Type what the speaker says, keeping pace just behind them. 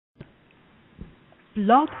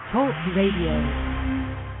Blog Talk Radio.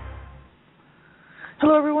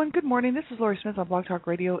 Hello, everyone. Good morning. This is Lori Smith on Blog Talk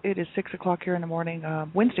Radio. It is 6 o'clock here in the morning,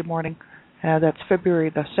 Wednesday morning. That's February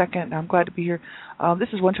the 2nd. I'm glad to be here. This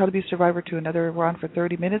is One Child Abuse Survivor to Another. We're on for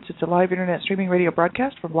 30 minutes. It's a live internet streaming radio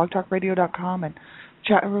broadcast from blogtalkradio.com, and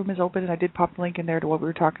chat room is open, and I did pop a link in there to what we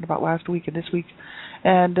were talking about last week and this week.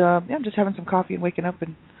 And I'm just having some coffee and waking up,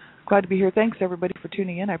 and glad to be here. Thanks, everybody, for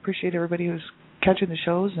tuning in. I appreciate everybody who's catching the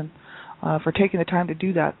shows and for taking the time to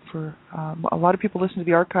do that. For a lot of people listen to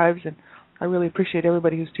the archives, and I really appreciate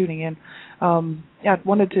everybody who's tuning in. I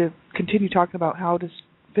wanted to continue talking about how does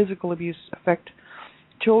physical abuse affect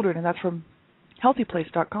children, and that's from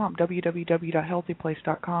healthyplace.com,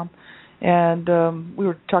 www.healthyplace.com. And we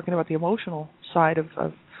were talking about the emotional side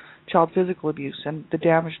of child physical abuse and the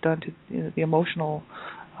damage done to the emotional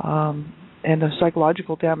and the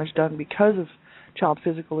psychological damage done because of child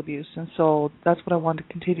physical abuse. And so that's what I wanted to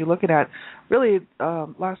continue looking at. Really,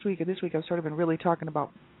 last week and this week I've sort of been really talking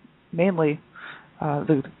about mainly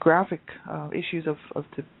the graphic issues of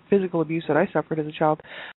the physical abuse that I suffered as a child,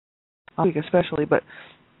 especially. But,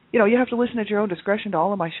 you have to listen at your own discretion to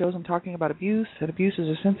all of my shows. I'm talking about abuse, and abuse is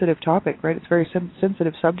a sensitive topic, right? It's a very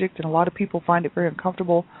sensitive subject, and a lot of people find it very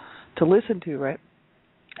uncomfortable to listen to, right?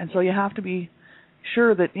 And so you have to be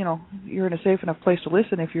sure that you're in a safe enough place to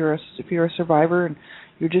listen if you're a survivor and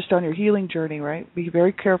you're just on your healing journey, right? Be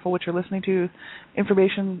very careful what you're listening to.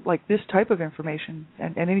 Information like this type of information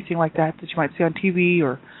and anything like that you might see on TV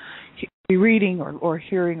or be reading or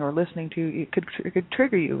hearing or listening to, it could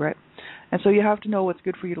trigger you, right? And so you have to know what's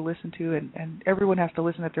good for you to listen to, and everyone has to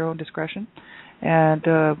listen at their own discretion, and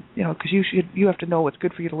because you have to know what's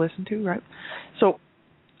good for you to listen to, right? So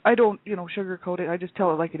I don't, sugarcoat it. I just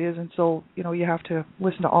tell it like it is. And so, you have to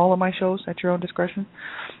listen to all of my shows at your own discretion.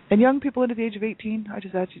 And young people under the age of 18, I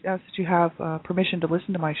just ask that you have permission to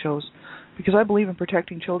listen to my shows because I believe in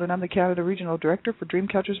protecting children. I'm the Canada Regional Director for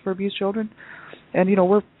Dreamcatchers for Abused Children. And,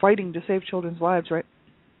 we're fighting to save children's lives, right?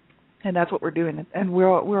 And that's what we're doing. And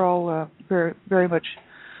we're all very, very much,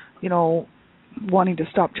 wanting to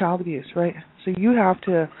stop child abuse, right? So you have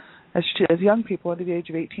to, as young people under the age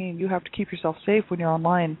of 18, you have to keep yourself safe when you're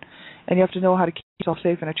online, and you have to know how to keep yourself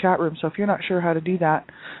safe in a chat room. So if you're not sure how to do that,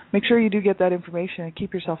 make sure you do get that information and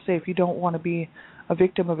keep yourself safe. You don't want to be a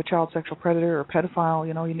victim of a child sexual predator or pedophile.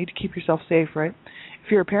 You need to keep yourself safe, right?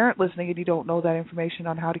 If you're a parent listening and you don't know that information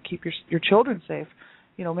on how to keep your children safe,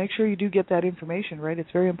 make sure you do get that information, right?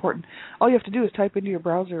 It's very important. All you have to do is type into your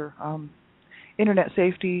browser internet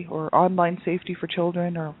safety or online safety for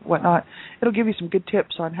children or whatnot. It'll give you some good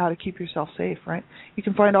tips on how to keep yourself safe, right? You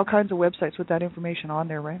can find all kinds of websites with that information on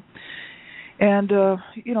there, right? And,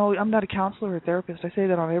 I'm not a counselor or therapist. I say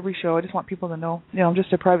that on every show. I just want people to know, I'm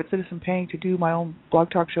just a private citizen paying to do my own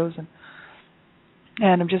blog talk shows,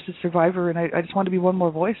 and I'm just a survivor, and I just want to be one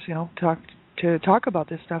more voice, to talk about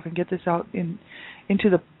this stuff and get this out into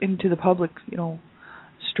the public,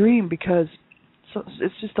 stream, because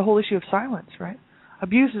it's just the whole issue of silence, right?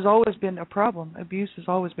 Abuse has always been a problem. Abuse has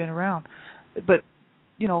always been around, but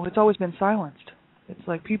it's always been silenced. It's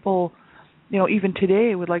like people, even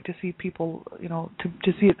today would like to see people,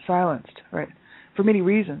 to see it silenced, right? For many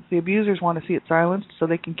reasons. The abusers want to see it silenced so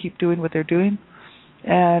they can keep doing what they're doing,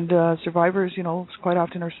 and survivors, quite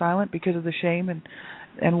often are silent because of the shame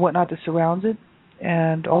and whatnot that surrounds it,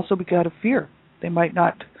 and also because of fear.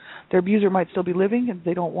 Their abuser might still be living, and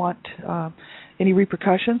they don't want any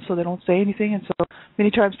repercussions, so they don't say anything. And so many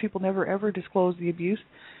times people never, ever disclose the abuse.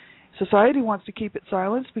 Society wants to keep it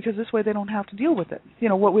silenced because this way they don't have to deal with it.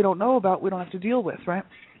 What we don't know about, we don't have to deal with, right?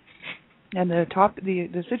 And the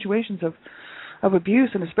situations of abuse,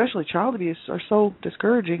 and especially child abuse, are so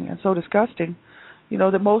discouraging and so disgusting,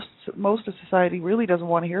 that most of society really doesn't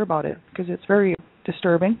want to hear about it because it's very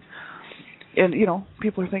disturbing. And,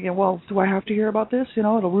 people are thinking, well, do I have to hear about this?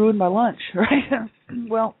 It'll ruin my lunch, right?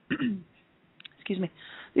 Well, excuse me.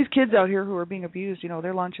 These kids out here who are being abused,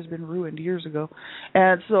 their lunch has been ruined years ago.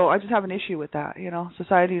 And so I just have an issue with that,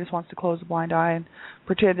 Society just wants to close a blind eye and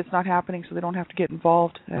pretend it's not happening so they don't have to get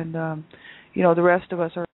involved. And, the rest of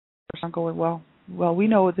us are going, well, we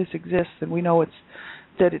know this exists, and we know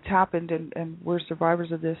that it's happened, and we're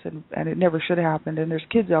survivors of this, and it never should have happened. And there's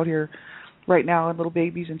kids out here right now, and little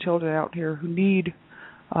babies and children out here who need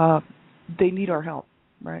our help,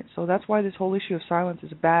 right? So that's why this whole issue of silence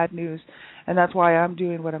is bad news, and that's why I'm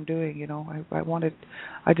doing what I'm doing.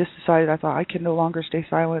 I just decided, I thought I can no longer stay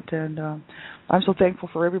silent, and I'm so thankful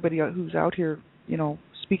for everybody who's out here,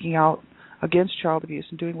 speaking out against child abuse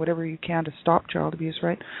and doing whatever you can to stop child abuse,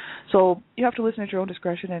 right? So you have to listen at your own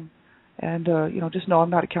discretion, And just know I'm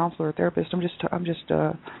not a counselor or therapist. I'm just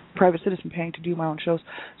a private citizen paying to do my own shows.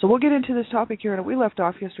 So we'll get into this topic here. And we left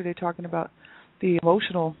off yesterday talking about the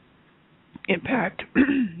emotional impact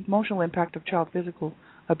of child physical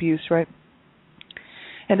abuse, right?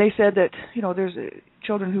 And they said that there's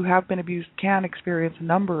children who have been abused can experience a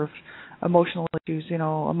number of emotional issues,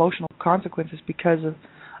 emotional consequences because of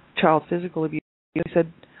child physical abuse. They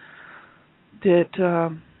said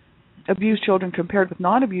that abused children compared with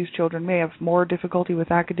non-abused children may have more difficulty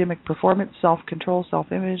with academic performance, self-control,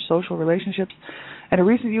 self-image, social relationships. And a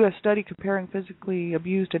recent U.S. study comparing physically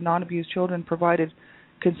abused and non-abused children provided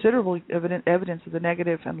considerable evidence of the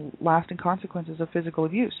negative and lasting consequences of physical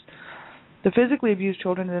abuse. The physically abused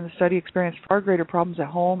children in the study experienced far greater problems at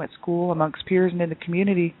home, at school, amongst peers, and in the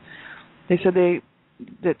community. They said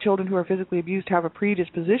that children who are physically abused have a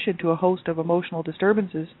predisposition to a host of emotional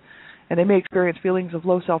disturbances, and they may experience feelings of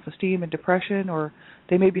low self-esteem and depression, or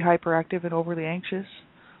they may be hyperactive and overly anxious.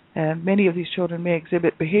 And many of these children may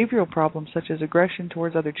exhibit behavioral problems such as aggression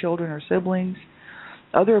towards other children or siblings,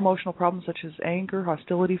 other emotional problems such as anger,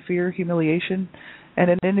 hostility, fear, humiliation, and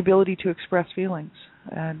an inability to express feelings.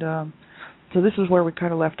 And so this is where we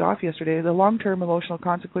kind of left off yesterday. The long-term emotional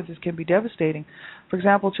consequences can be devastating. For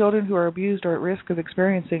example, children who are abused are at risk of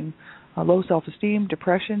experiencing low self-esteem,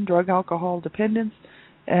 depression, drug, alcohol dependence,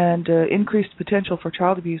 and increased potential for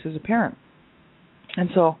child abuse as a parent. And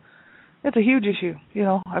so it's a huge issue.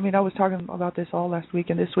 I was talking about this all last week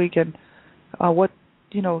and this week, and what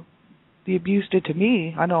the abuse did to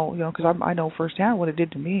me. I know, because I know firsthand what it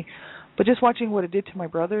did to me. But just watching what it did to my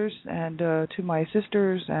brothers and to my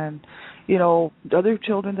sisters and, the other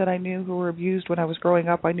children that I knew who were abused when I was growing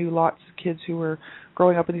up. I knew lots of kids who were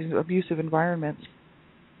growing up in these abusive environments.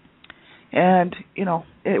 And,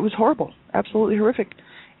 it was horrible, absolutely horrific.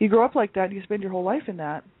 You grow up like that and you spend your whole life in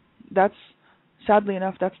that. That's, sadly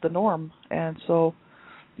enough, that's the norm. And so,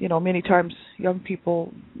 many times young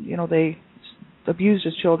people, they abused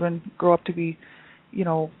as children grow up to be,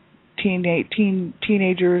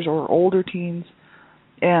 teenagers or older teens.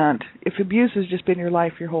 And if abuse has just been your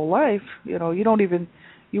life your whole life, you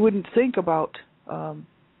wouldn't think about,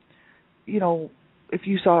 if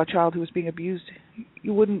you saw a child who was being abused,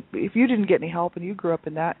 if you didn't get any help and you grew up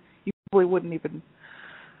in that, you probably wouldn't even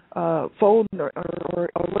phone or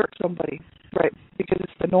alert somebody, right? Because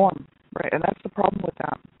it's the norm, right? And that's the problem with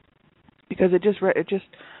that, because it just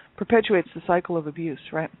perpetuates the cycle of abuse,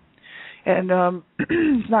 right? And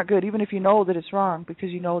it's not good, even if you know that it's wrong,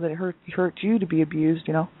 because you know that it hurts you to be abused.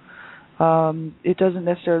 It doesn't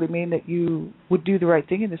necessarily mean that you would do the right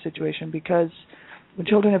thing in this situation, because when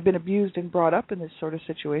children have been abused and brought up in this sort of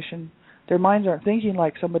situation, their minds aren't thinking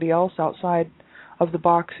like somebody else outside of the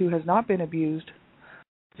box who has not been abused,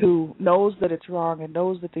 who knows that it's wrong and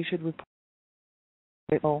knows that they should report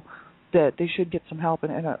it, that they should get some help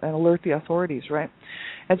and alert the authorities, right?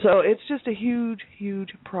 And so it's just a huge, huge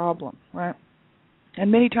problem, right?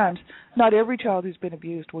 And many times, not every child who's been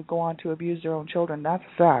abused would go on to abuse their own children. That's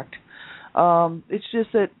a fact. It's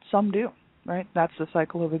just that some do, right? That's the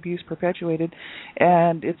cycle of abuse perpetuated.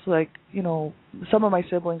 And it's like, some of my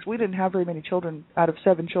siblings, we didn't have very many children. Out of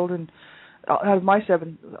 7 children, out of my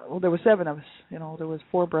 7, well, there were 7 of us. There was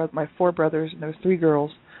my 4 brothers, and there was 3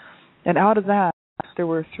 girls. And out of that, there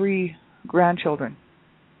were 3 grandchildren.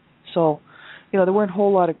 So, there weren't a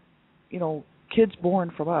whole lot of, kids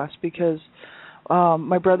born from us, because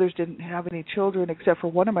my brothers didn't have any children except for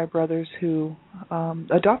one of my brothers who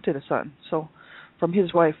adopted a son. So, from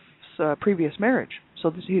his wife's previous marriage.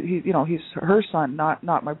 So he's her son, not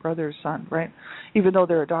my brother's son, right? Even though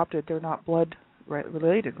they're adopted, they're not blood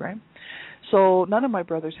related, right? So none of my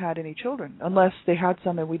brothers had any children, unless they had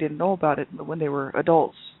some and we didn't know about it when they were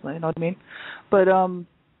adults. You know what I mean? But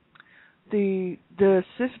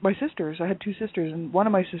my sisters, I had 2 sisters, and one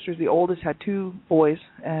of my sisters, the oldest, had 2 boys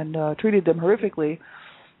and treated them horrifically.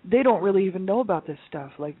 They don't really even know about this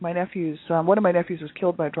stuff. Like my nephews, one of my nephews was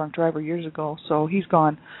killed by a drunk driver years ago, so he's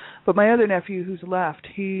gone. But my other nephew who's left,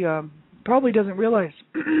 he probably doesn't realize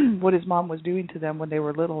what his mom was doing to them when they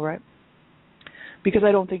were little, right? Because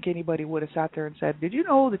I don't think anybody would have sat there and said, "Did you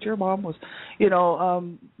know that your mom was,"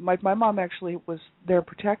 my mom actually was their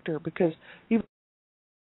protector, because even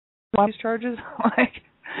these charges, like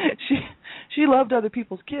she loved other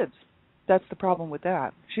people's kids. That's the problem with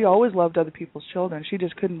that. She always loved other people's children. She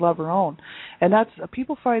just couldn't love her own, and that's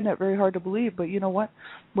people find that very hard to believe. But you know what?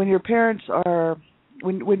 When your parents are,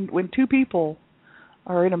 when 2 people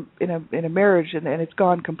are in a marriage and it's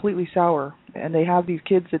gone completely sour, and they have these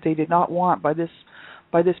kids that they did not want by this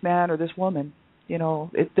man or this woman,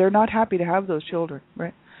 they're not happy to have those children,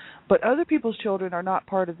 right? But other people's children are not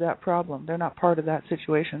part of that problem. They're not part of that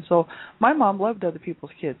situation. So my mom loved other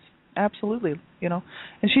people's kids, absolutely,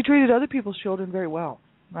 and she treated other people's children very well,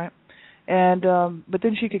 right? And but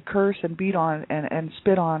then she could curse and beat on and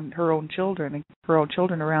spit on her own children and her own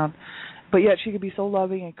children around. But yet she could be so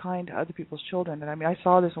loving and kind to other people's children. And I mean, I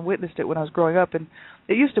saw this and witnessed it when I was growing up, and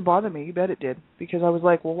it used to bother me. You bet it did, because I was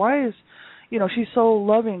like, well, why is, she's so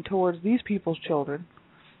loving towards these people's children,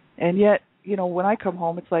 and yet, when I come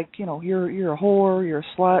home, it's like, you're a whore, you're a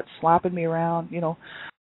slut, slapping me around,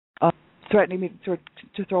 threatening me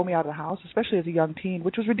to throw me out of the house, especially as a young teen,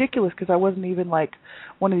 which was ridiculous because I wasn't even like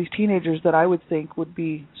one of these teenagers that I would think would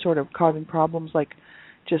be sort of causing problems, like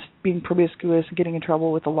just being promiscuous and getting in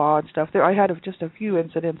trouble with the law and stuff. I had just a few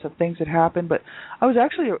incidents of things that happened, but I was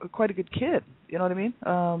actually quite a good kid. You know what I mean?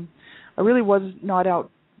 I really was not out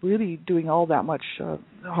really doing all that much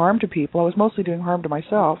harm to people. I was mostly doing harm to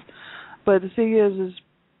myself. But the thing is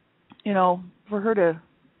for her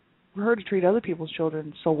to treat other people's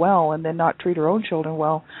children so well and then not treat her own children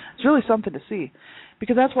well, it's really something to see.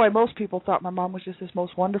 Because that's why most people thought my mom was just this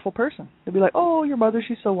most wonderful person. They'd be like, oh, your mother,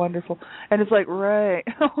 she's so wonderful. And it's like, right,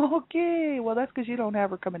 okay, well, that's because you don't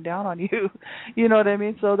have her coming down on you. You know what I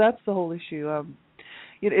mean? So that's the whole issue.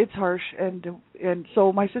 It's harsh. And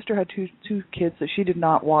so my sister had two kids that she did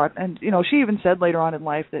not want. And, she even said later on in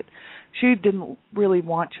life that she didn't really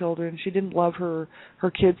want children. She didn't love her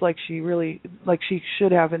kids like she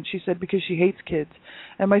should have. And she said because she hates kids.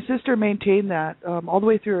 And my sister maintained that all the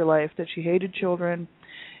way through her life, that she hated children.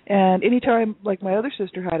 And anytime, like my other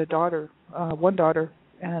sister had a daughter, one daughter,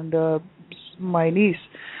 and my niece.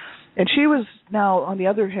 And she was now, on the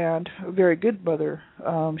other hand, a very good mother.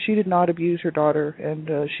 She did not abuse her daughter.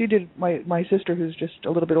 And she did, my sister, who's just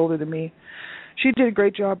a little bit older than me, she did a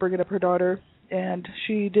great job bringing up her daughter. And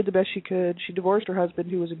she did the best she could. She divorced her husband,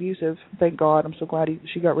 who was abusive. Thank God. I'm so glad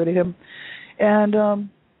she got rid of him. And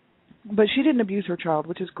but she didn't abuse her child,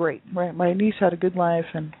 which is great. Right? My niece had a good life,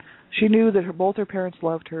 and she knew that both her parents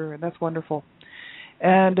loved her, and that's wonderful.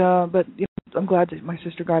 And but I'm glad that my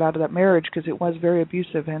sister got out of that marriage, because it was very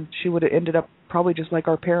abusive, and she would have ended up probably just like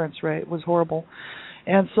our parents. Right? It was horrible.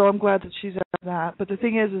 And so I'm glad that she's out of that. But the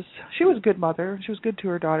thing is she was a good mother. She was good to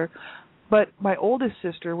her daughter. But my oldest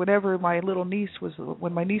sister, when my niece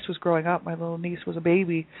was growing up, my little niece was a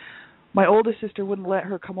baby, my oldest sister wouldn't let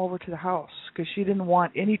her come over to the house because she didn't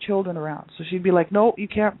want any children around. So she'd be like, no, you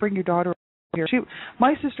can't bring your daughter over here.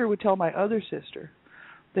 My sister would tell my other sister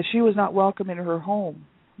that she was not welcome in her home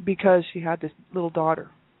because she had this little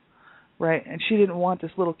daughter, right? And she didn't want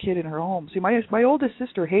this little kid in her home. See, my oldest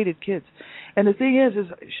sister hated kids. And the thing is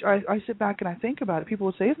I sit back and I think about it. People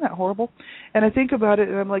would say, isn't that horrible? And I think about it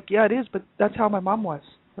and I'm like, yeah, it is, but that's how my mom was,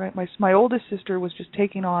 right? My oldest sister was just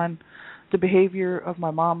taking on the behavior of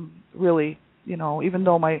my mom, really, even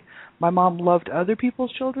though my mom loved other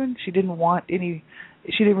people's children, she didn't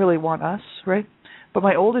really want us, right? But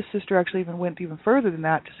my oldest sister actually even went even further than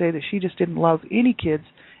that to say that she just didn't love any kids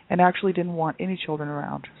and actually didn't want any children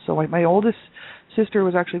around. So my oldest sister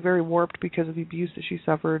was actually very warped because of the abuse that she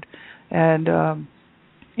suffered. And,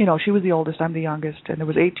 she was the oldest, I'm the youngest, and there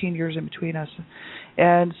was 18 years in between us.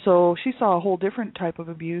 And so she saw a whole different type of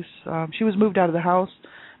abuse. She was moved out of the house.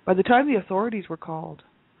 By the time the authorities were called,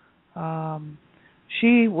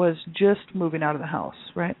 she was just moving out of the house,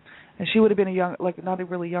 right? And she would have been not a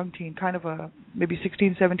really young teen, kind of maybe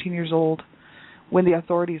 16, 17 years old, when the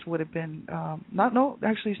authorities would have been,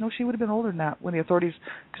 she would have been older than that when the authorities,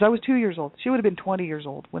 because I was 2 years old. She would have been 20 years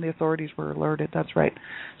old when the authorities were alerted, that's right.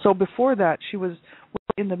 So before that, she was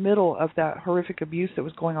in the middle of that horrific abuse that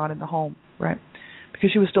was going on in the home, right?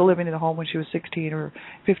 Because she was still living in the home when she was 16 or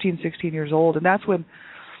 15, 16 years old. And that's when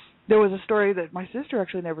there was a story that my sister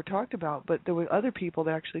actually never talked about, but there were other people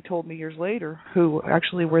that actually told me years later who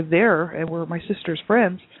actually were there and were my sister's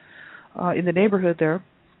friends in the neighborhood there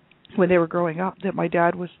when they were growing up, that my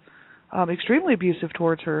dad was extremely abusive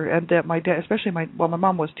towards her, and that my dad, especially my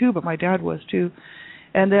mom was too, but my dad was too.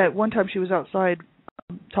 And that one time she was outside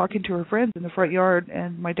talking to her friends in the front yard,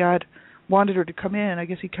 and my dad wanted her to come in. I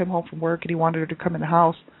guess he came home from work and he wanted her to come in the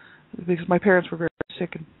house because my parents were very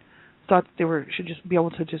sick and thought that should just be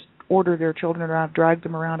able to just order their children around, drag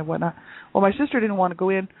them around and whatnot. Well, my sister didn't want to go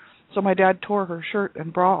in, so my dad tore her shirt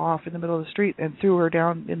and bra off in the middle of the street and threw her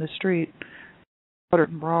down in the street, put her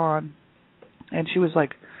bra on, and she was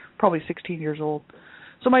like probably 16 years old.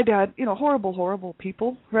 So my dad, horrible, horrible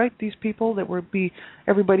people, right? These people that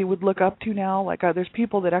everybody would look up to now. Like there's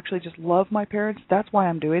people that actually just love my parents. That's why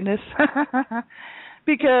I'm doing this.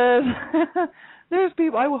 Because there's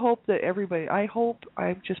people, I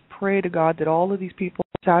just pray to God that all of these people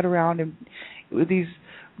sat around and with these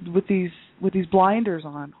with these blinders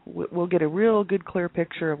on, we'll get a real good clear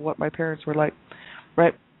picture of what my parents were like,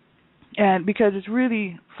 right? And because it's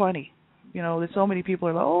really funny, that so many people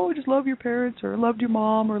are like, oh, I just love your parents, or loved your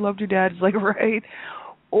mom, or loved your dad. It's like, right,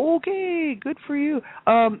 okay, good for you.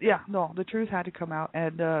 Yeah, no, the truth had to come out,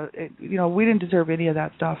 and we didn't deserve any of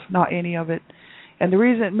that stuff, not any of it. And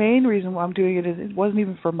the main reason why I'm doing it is it wasn't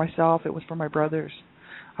even for myself; it was for my brothers.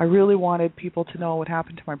 I really wanted people to know what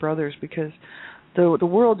happened to my brothers, because the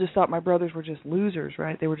world just thought my brothers were just losers,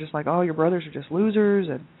 right? They were just like, oh, your brothers are just losers,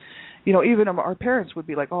 and even our parents would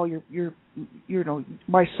be like, oh,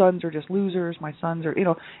 my sons are just losers. My sons are,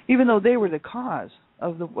 even though they were the cause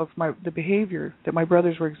of the behavior that my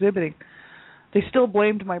brothers were exhibiting, they still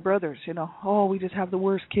blamed my brothers. Oh, we just have the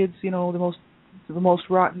worst kids. The most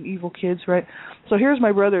rotten, evil kids, right? So here's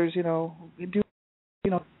my brothers,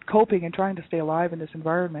 coping and trying to stay alive in this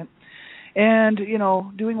environment, and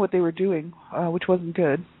doing what they were doing, which wasn't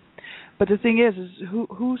good. But the thing is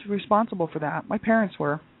who's responsible for that? My parents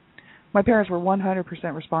were. My parents were 100%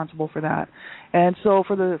 responsible for that, and so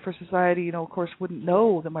for society, of course, wouldn't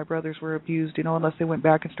know that my brothers were abused, unless they went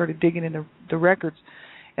back and started digging in the records,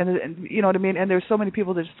 and you know what I mean. And there's so many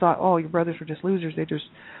people that just thought, oh, your brothers were just losers. They just,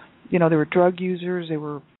 they were drug users. They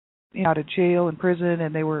were out of jail and prison,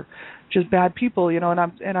 and they were just bad people,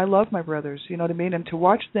 And I love my brothers, you know what I mean. And to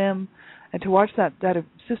watch them, and to watch that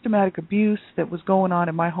systematic abuse that was going on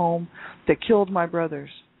in my home that killed my brothers,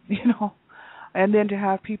 And then to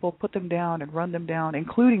have people put them down and run them down,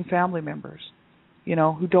 including family members,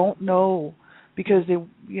 who don't know, because they,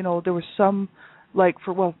 there was some,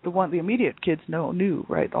 the immediate kids knew,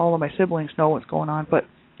 right? All of my siblings know what's going on, but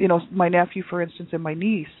my nephew, for instance, and my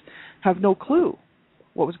niece have no clue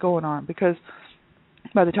what was going on, because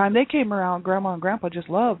by the time they came around, Grandma and Grandpa just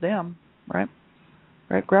loved them, right?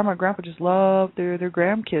 Right? Grandma and Grandpa just loved their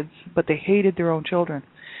grandkids, but they hated their own children.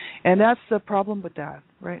 And that's the problem with that,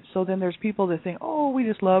 right? So then there's people that think, oh, we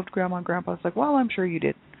just loved Grandma and Grandpa. It's like, well, I'm sure you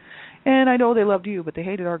did. And I know they loved you, but they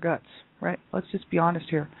hated our guts, right? Let's just be honest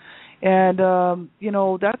here. And,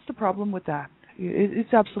 that's the problem with that.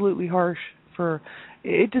 It's absolutely harsh.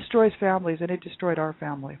 It destroys families, and it destroyed our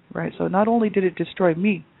family, right? So not only did it destroy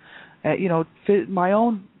me, my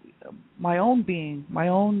own being, my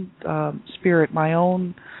own spirit, my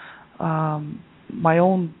own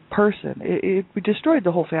person. It destroyed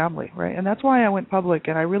the whole family, right? And that's why I went public,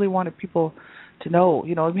 and I really wanted people to know,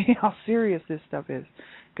 how serious this stuff is,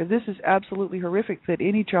 because this is absolutely horrific that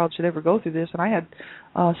any child should ever go through this. And I had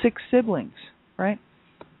 6 siblings, right?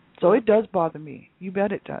 So it does bother me. You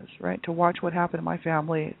bet it does, right? To watch what happened to my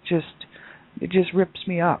family, it just rips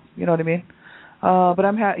me up. You know what I mean?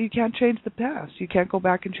 But you can't change the past. You can't go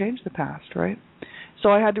back and change the past, right? So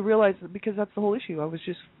I had to realize that, because that's the whole issue. I was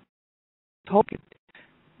just hoping,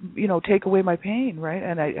 take away my pain, right?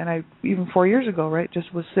 And I even 4 years ago, right,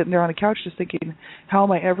 just was sitting there on the couch just thinking, how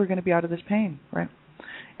am I ever going to be out of this pain, right?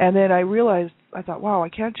 And then I realized, I thought, wow, I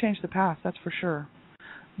can't change the past, that's for sure.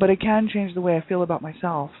 But I can change the way I feel about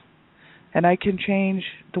myself. And I can change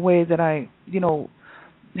the way that I,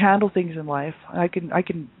 handle things in life. I can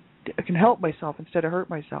help myself instead of hurt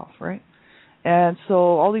myself, right? And so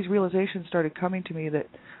all these realizations started coming to me that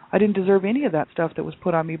I didn't deserve any of that stuff that was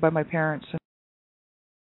put on me by my parents and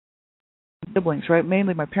siblings, right?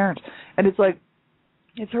 Mainly my parents. And it's like,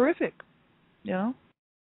 it's horrific,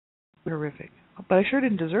 horrific. But I sure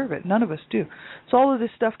didn't deserve it. None of us do. So all of this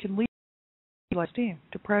stuff can lead to self-esteem,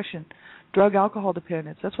 depression, drug, alcohol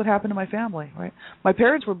dependence. That's what happened to my family, right? My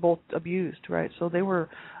parents were both abused, right? So they were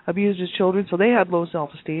abused as children, so they had low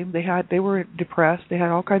self-esteem. They were depressed. They had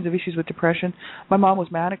all kinds of issues with depression. My mom was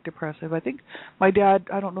manic depressive. I think my dad,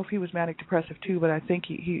 I don't know if he was manic depressive too, but I think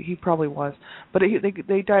he probably was. But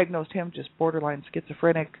they diagnosed him just borderline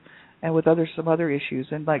schizophrenic, and with some other issues.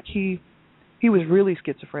 And he was really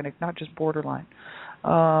schizophrenic, not just borderline.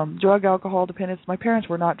 Drug, alcohol dependence. My parents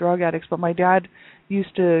were not drug addicts, but my dad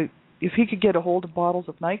used to, if he could get a hold of bottles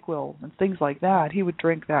of NyQuil and things like that, he would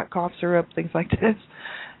drink that, cough syrup, things like this.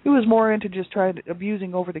 He was more into just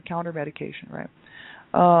abusing over-the-counter medication, right?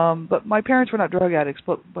 But my parents were not drug addicts,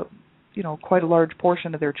 but quite a large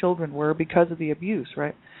portion of their children were, because of the abuse,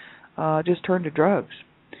 right? Just turned to drugs.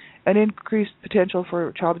 And increased potential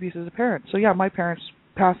for child abuse as a parent. So yeah, my parents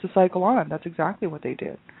passed the cycle on. That's exactly what they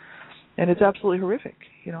did. And it's absolutely horrific,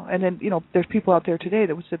 And then, there's people out there today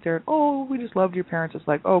that would sit there and, oh, we just loved your parents. It's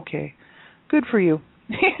like, okay, good for you.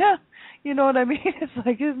 Yeah, you know what I mean? It's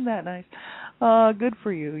like, isn't that nice? Good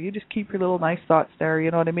for you. You just keep your little nice thoughts there,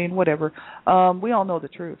 you know what I mean? Whatever. We all know the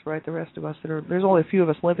truth, right? The rest of us there's only a few of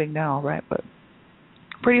us living now, right? But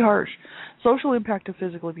Pretty harsh. Social impact of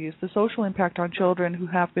physical abuse. The social impact on children who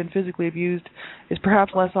have been physically abused is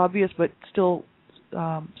perhaps less obvious, but still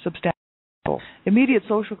substantial. Immediate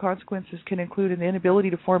social consequences can include an inability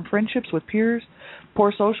to form friendships with peers,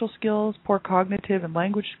 poor social skills, poor cognitive and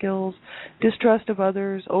language skills, distrust of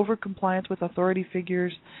others, overcompliance with authority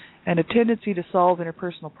figures, and a tendency to solve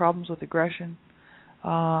interpersonal problems with aggression.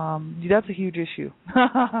 That's a huge issue.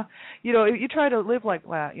 You try to live like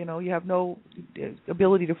that, you have no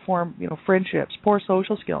ability to form, friendships, poor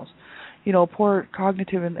social skills, poor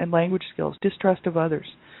cognitive and language skills, distrust of others.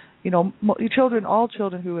 All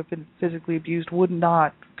children who have been physically abused would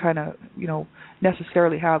not kind of,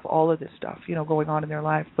 necessarily have all of this stuff, going on in their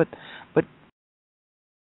life. But,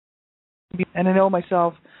 and I know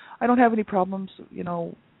myself, I don't have any problems,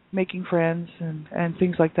 making friends and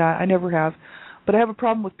things like that. I never have. But I have a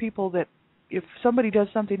problem with people that if somebody does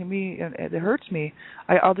something to me and it hurts me,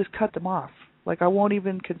 I'll just cut them off. Like I won't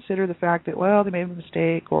even consider the fact that, well, they made a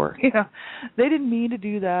mistake or, they didn't mean to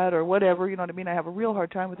do that or whatever, you know what I mean? I have a real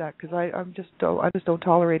hard time with that because I just don't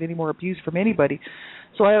tolerate any more abuse from anybody.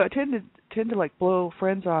 So I tend to like blow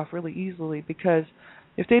friends off really easily because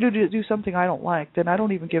if they do something I don't like, then I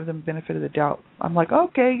don't even give them the benefit of the doubt. I'm like,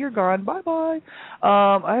 okay, you're gone, bye-bye.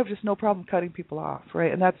 I have just no problem cutting people off,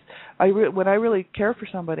 right? And that's when I really care for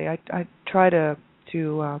somebody, I try to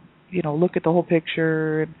look at the whole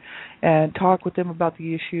picture and talk with them about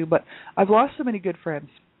the issue. But I've lost so many good friends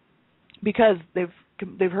because they've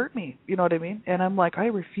hurt me, you know what I mean? And I'm like, I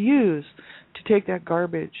refuse to take that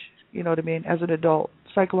garbage, you know what I mean, as an adult,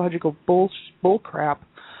 psychological bull crap.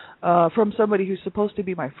 From somebody who's supposed to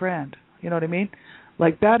be my friend, you know what I mean?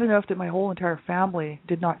 Like bad enough that my whole entire family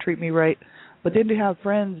did not treat me right, but then to have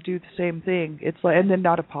friends do the same thing, it's like, and then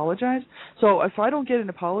not apologize. So if I don't get an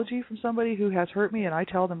apology from somebody who has hurt me, and I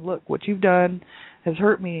tell them, look, what you've done has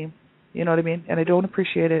hurt me, you know what I mean? And I don't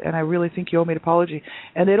appreciate it, and I really think you owe me an apology.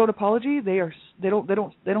 And they don't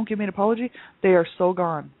give me an apology. They are so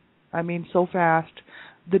gone. I mean, so fast.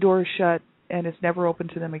 The door is shut, and it's never open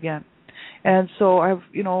to them again. And so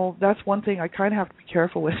that's one thing I kind of have to be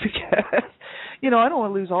careful with because, I don't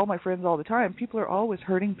want to lose all my friends all the time. People are always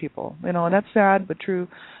hurting people, and that's sad but true.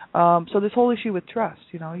 So this whole issue with trust,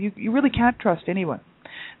 you really can't trust anyone.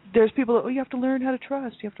 There's people that, you have to learn how to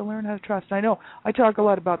trust. You have to learn how to trust. I know I talk a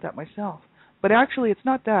lot about that myself, but actually it's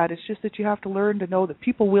not that. It's just that you have to learn to know that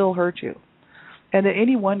people will hurt you and that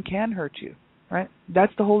anyone can hurt you, right?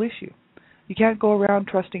 That's the whole issue. You can't go around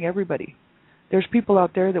trusting everybody. There's people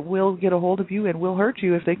out there that will get a hold of you and will hurt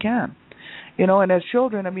you if they can. And as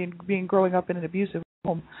children, growing up in an abusive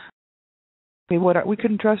home, we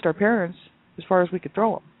couldn't trust our parents as far as we could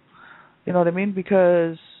throw them. You know what I mean?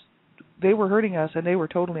 Because they were hurting us and they were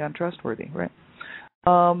totally untrustworthy, right?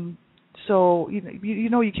 So,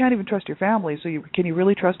 you can't even trust your family. So can you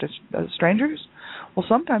really trust strangers? Well,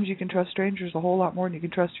 sometimes you can trust strangers a whole lot more than you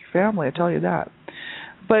can trust your family, I tell you that.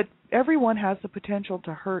 But everyone has the potential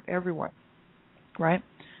to hurt everyone. Right?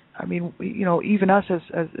 Even us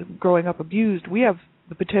as growing up abused, we have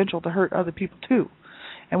the potential to hurt other people too.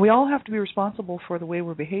 And we all have to be responsible for the way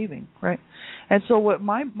we're behaving, right? And so what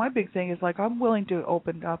my big thing is, like, I'm willing to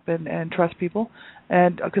open up and trust people,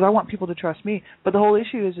 and because I want people to trust me. But the whole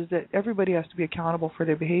issue is that everybody has to be accountable for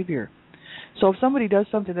their behavior. So if somebody does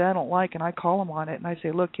something that I don't like and I call them on it and I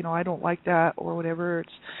say, look, I don't like that or whatever,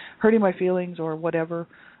 it's hurting my feelings or whatever,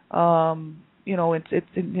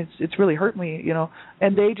 it's really hurt me,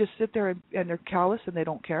 and they just sit there and they're callous and they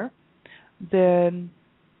don't care, then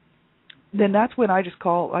that's when I just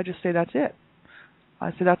say that's it.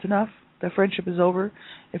 I say that's enough. The friendship is over.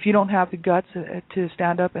 If you don't have the guts to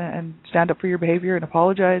stand up and stand up for your behavior and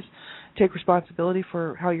apologize, take responsibility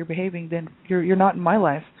for how you're behaving, then you're not in my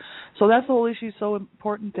life. So that's the whole issue. It's so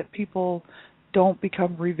important that people don't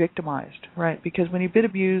become re-victimized, right? Because when you've been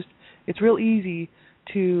abused, it's real easy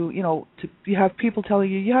to you have people telling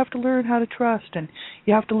you have to learn how to trust, and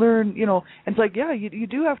you have to learn, and it's like, yeah, you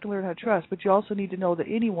do have to learn how to trust, but you also need to know that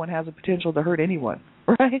anyone has a potential to hurt anyone,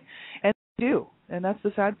 right? And they do, and that's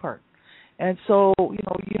the sad part. And so,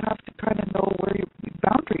 you have to kind of know where your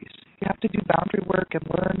boundaries. You have to do boundary work and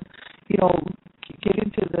learn, get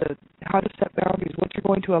into how to set boundaries, what you're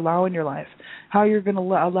going to allow in your life, how you're going to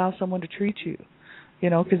allow someone to treat you,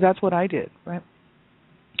 because that's what I did, right?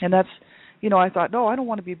 And that's, I thought, no, I don't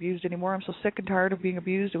want to be abused anymore. I'm so sick and tired of being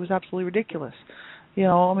abused. It was absolutely ridiculous.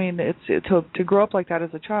 It's to grow up like that as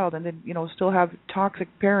a child and then, still have toxic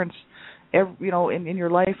parents, in your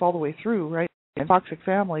life all the way through, right? And toxic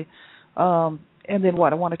family. And then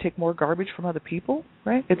what? I want to take more garbage from other people,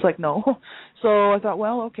 right? It's like, no. So I thought,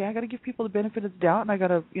 well, okay, I got to give people the benefit of the doubt, and I got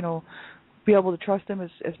to, be able to trust them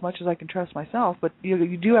as much as I can trust myself. But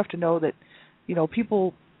you do have to know that,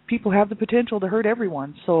 people have the potential to hurt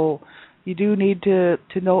everyone. So you do need to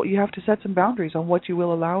know, you have to set some boundaries on what you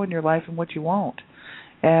will allow in your life and what you won't.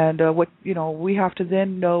 And we have to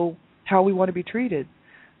then know how we want to be treated.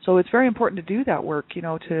 So it's very important to do that work, to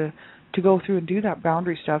go through and do that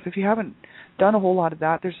boundary stuff. If you haven't done a whole lot of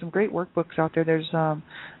that, there's some great workbooks out there. There's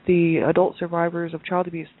the Adult Survivors of Child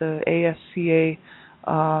Abuse, the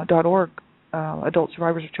ASCA.org, Adult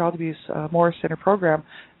Survivors of Child Abuse Morris Center program.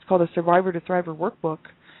 It's called a Survivor to Thriver workbook.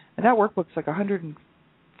 And that workbook's like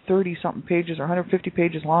 130-something pages or 150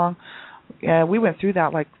 pages long. And we went through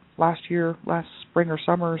that like last spring or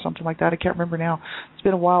summer or something like that. I can't remember now. It's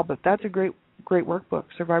been a while, but that's a great workbook,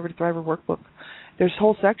 Survivor to Thriver workbook. There's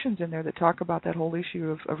whole sections in there that talk about that whole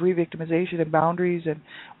issue of re-victimization and boundaries and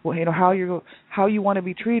how you want to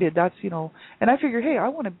be treated. That's and I figure, hey,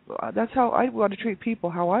 that's how I want to treat people,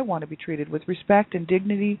 how I want to be treated, with respect and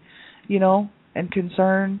dignity, and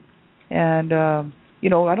concern, and I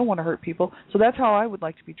don't want to hurt people. So that's how I would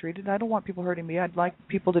like to be treated. I don't want people hurting me. I'd like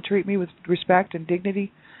people to treat me with respect and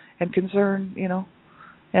dignity and concern,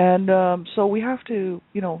 And so we have to,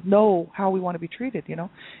 know how we want to be treated,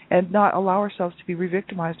 and not allow ourselves to be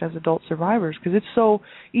re-victimized as adult survivors, because it's so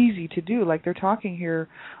easy to do. Like they're talking here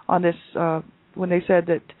on this, when they said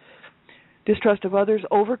that distrust of others,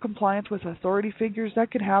 over-compliance with authority figures, that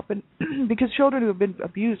can happen because children who have been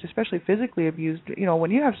abused, especially physically abused, when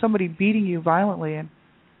you have somebody beating you violently and,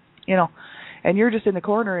 and you're just in the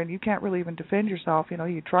corner and you can't really even defend yourself,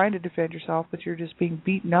 you're trying to defend yourself, but you're just being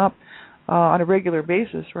beaten up on a regular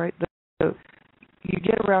basis, right? You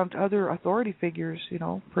get around other authority figures,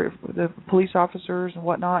 the police officers and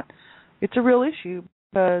whatnot. It's a real issue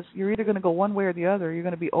because you're either going to go one way or the other. You're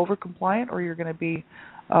going to be over-compliant or you're going to be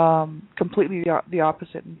completely the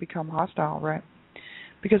opposite and become hostile, right?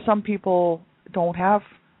 Because some people don't have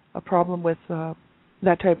a problem with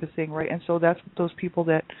that type of thing, right? And so that's those people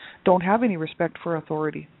that don't have any respect for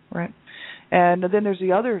authority, right? And then there's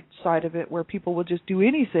the other side of it where people will just do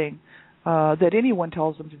anything that anyone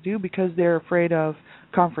tells them to do because they're afraid of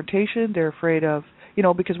confrontation. They're afraid of,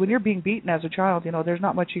 because when you're being beaten as a child, there's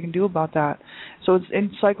not much you can do about that. So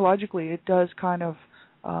and psychologically, it does kind of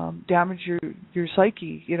damage your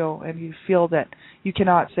psyche, and you feel that you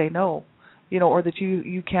cannot say no, or that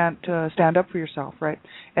you can't stand up for yourself, right?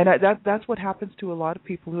 And that's what happens to a lot of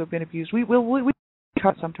people who have been abused. We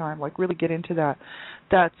cut sometime, like really get into that.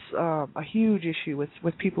 That's a huge issue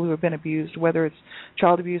with people who have been abused, whether it's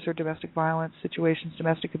child abuse or domestic violence situations,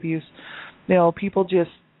 domestic abuse. People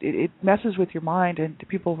just, it messes with your mind, and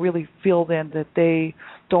people really feel then that they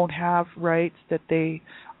don't have rights, that they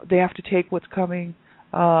have to take what's coming,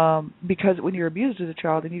 because when you're abused as a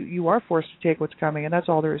child, and you are forced to take what's coming, and that's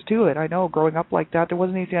all there is to it. I know, growing up like that, there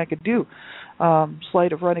wasn't anything I could do,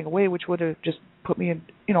 slight of running away, which would have just put me in,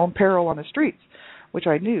 in peril on the streets, which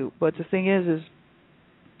I knew. But the thing is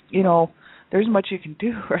there's much you can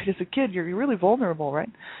do, right? As a kid, you're really vulnerable, right?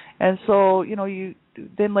 And so, you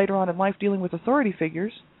then later on in life dealing with authority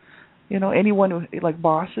figures, anyone who, like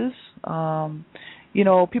bosses,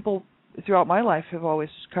 people throughout my life have always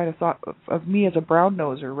kind of thought of me as a brown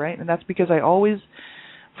noser, right? And that's because I always,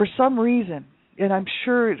 for some reason, and I'm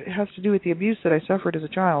sure it has to do with the abuse that I suffered as a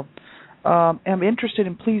child, am interested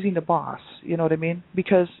in pleasing the boss, you know what I mean?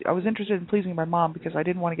 Because I was interested in pleasing my mom because I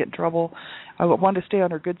didn't want to get in trouble. I wanted to stay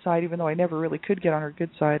on her good side, even though I never really could get on her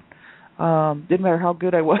good side. Didn't matter how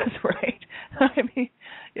good I was, right? I mean,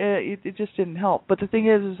 it just didn't help. But the thing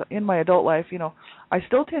is in my adult life, I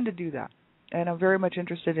still tend to do that. And I'm very much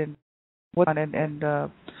interested in what, and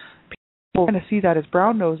people kind of see that as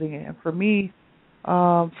brown nosing. And for me,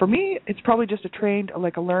 it's probably just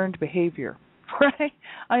a learned behavior. Right,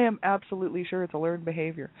 I am absolutely sure it's a learned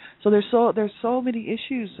behavior. So there's so many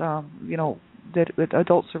issues, that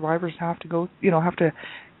adult survivors have to go, have to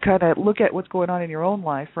kind of look at what's going on in your own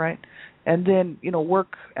life, right, and then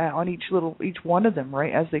work on each one of them,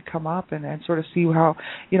 right, as they come up, and sort of see how,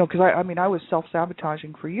 because I was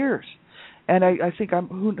self-sabotaging for years, and I think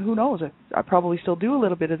who knows, I probably still do a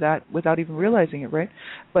little bit of that without even realizing it, right,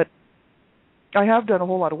 but I have done a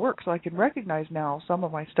whole lot of work, so I can recognize now some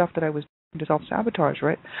of my stuff that I was to self-sabotage,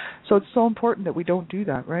 right? So it's so important that we don't do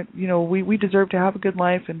that, right? We deserve to have a good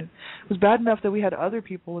life, and it was bad enough that we had other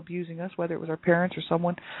people abusing us, whether it was our parents or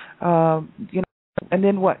someone, and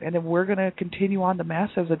then what? And then we're going to continue on the mess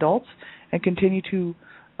as adults and continue to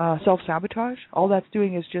self-sabotage? All that's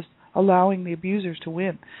doing is just allowing the abusers to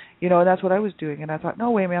win, and that's what I was doing. And I thought,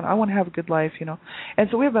 no way, man, I want to have a good life, And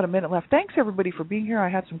so we have about a minute left. Thanks, everybody, for being here. I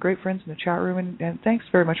had some great friends in the chat room, and thanks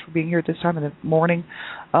very much for being here at this time of the morning.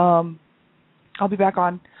 I'll be back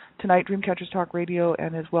on tonight, Dreamcatchers Talk Radio,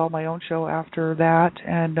 and as well my own show after that.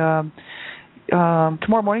 And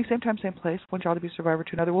tomorrow morning, same time, same place, One Child Abuse Survivor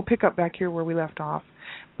to Another. We'll pick up back here where we left off.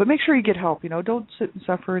 But make sure you get help. Don't sit and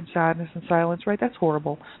suffer in sadness and silence, right? That's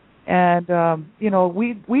horrible. And,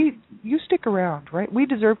 you stick around, right? We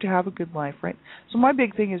deserve to have a good life, right? So my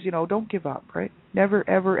big thing is, don't give up, right? Never,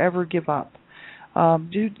 ever, ever give up.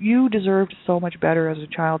 You deserved so much better as a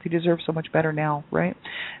child. You deserve so much better now, right?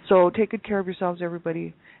 So take good care of yourselves,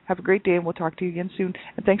 everybody. Have a great day, and we'll talk to you again soon.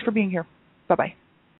 And thanks for being here. Bye-bye.